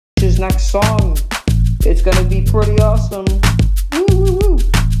next song. It's gonna be pretty awesome. Woo woo woo.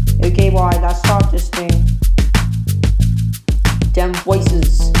 Okay, boy, let's start this thing. Them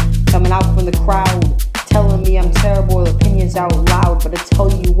voices coming out from the crowd, telling me I'm terrible, opinions out loud. But I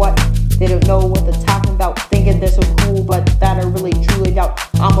tell you what, they don't know what they're talking about, thinking they're so cool, but that I really truly doubt.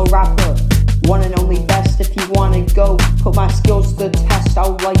 I'm a rapper, one and only best. If you wanna go, put my skills to the test,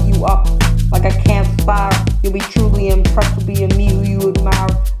 I'll light you up like a campfire. You'll be truly impressed with being me who you admire.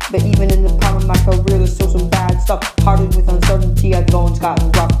 But even in the prime of my career, there's still some bad stuff. Hardened with uncertainty, I've gone gotten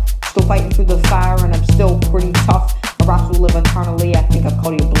rough. Still fighting through the fire, and I'm still pretty tough. My raps will live eternally, I think I've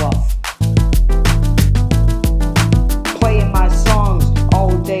called you bluff. Playing my songs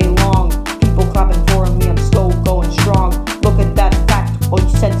all day long, people clapping for me, I'm still going strong. Look at that fact, all you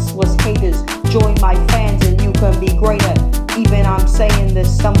senseless haters, join my fans and you can be greater. Even I'm saying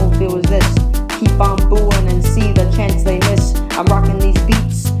this, some will feel as this. Keep on booing and see the chance they miss. I'm rocking these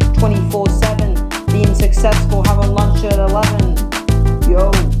beats 24/7, being successful, having lunch at 11.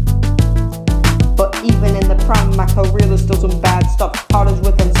 Yo. But even in the prime of my career, there's still some bad stuff. Hardest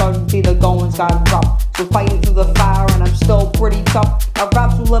with uncertainty, the going's gotta drop. So fighting through the fire, and I'm still pretty tough. My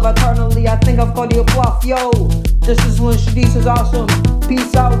raps will live eternally, I think I've called you a bluff. Yo, this is Sizzle'n Shadish is awesome.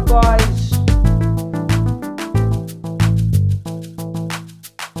 Peace out, guys.